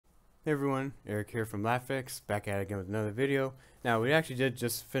Hey everyone, Eric here from LaughFix, back at it again with another video. Now we actually did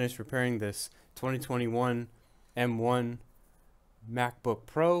just finish repairing this 2021 M1 MacBook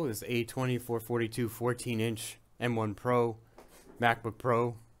Pro, this A2442 14-inch M1 Pro MacBook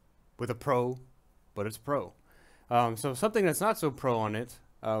Pro with a Pro, but it's Pro. So something that's not so Pro on it,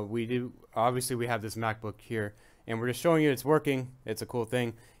 obviously we have this MacBook here, and we're just showing you it's working. It's a cool thing.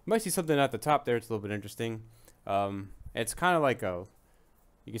 You might see something at the top there. It's a little bit interesting. It's kind of like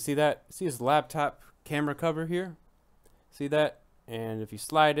you can see that. See this laptop camera cover here? See that? And if you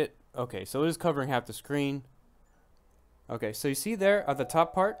slide it, okay, so it is covering half the screen. Okay, so you see there at the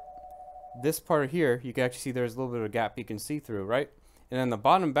top part, this part here, you can actually see there's a little bit of a gap you can see through, right? And then the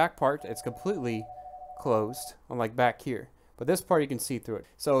bottom back part, it's completely closed, unlike back here. But this part you can see through it.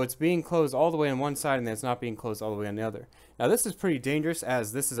 So it's being closed all the way on one side, and then it's not being closed all the way on the other. Now this is pretty dangerous,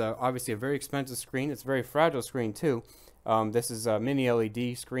 as this is obviously a very expensive screen. It's a very fragile screen too. This is a mini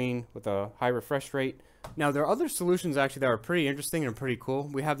LED screen with a high refresh rate. Now there are other solutions actually that are pretty interesting and pretty cool.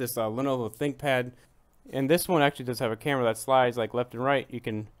 We have this Lenovo ThinkPad, and this one actually does have a camera that slides like left and right. You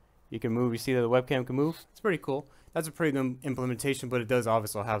can move. You see that the webcam can move. It's pretty cool. That's a pretty good implementation, but it does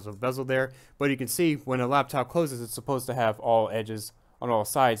obviously have a bezel there. But you can see when a laptop closes, it's supposed to have all edges on all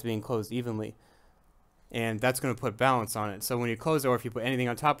sides being closed evenly. And that's going to put balance on it. So when you close it, or if you put anything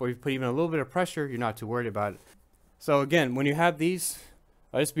on top, or if you put even a little bit of pressure, you're not too worried about it. So again, when you have these,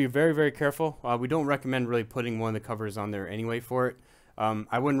 just be very, very careful. We don't recommend really putting one of the covers on there anyway for it.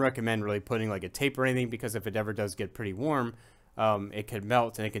 I wouldn't recommend really putting like a tape or anything, because if it ever does get pretty warm, it could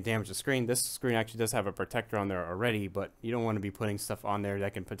melt and it can damage the screen. This screen actually does have a protector on there already, but you don't want to be putting stuff on there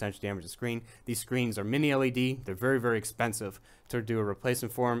that can potentially damage the screen. These screens are mini LED. They're very, very expensive to do a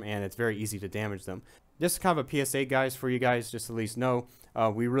replacement for them, and it's very easy to damage them. Just kind of a PSA, guys, for you guys, just at least know.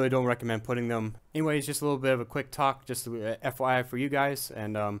 We really don't recommend putting them. Anyways, just a little bit of a quick talk, just FYI for you guys,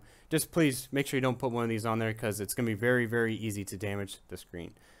 and just please make sure you don't put one of these on there, because it's going to be very, very easy to damage the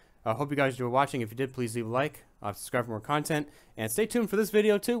screen. I hope you guys enjoyed watching. If you did, please leave a like, subscribe for more content, and stay tuned for this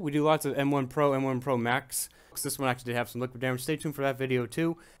video too. We do lots of M1 Pro, M1 Pro Max. This one actually did have some liquid damage. Stay tuned for that video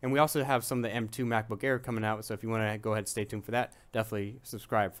too. And we also have some of the M2 MacBook Air coming out, so if you want to go ahead and stay tuned for that, definitely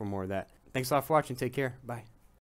subscribe for more of that. Thanks a lot for watching. Take care. Bye.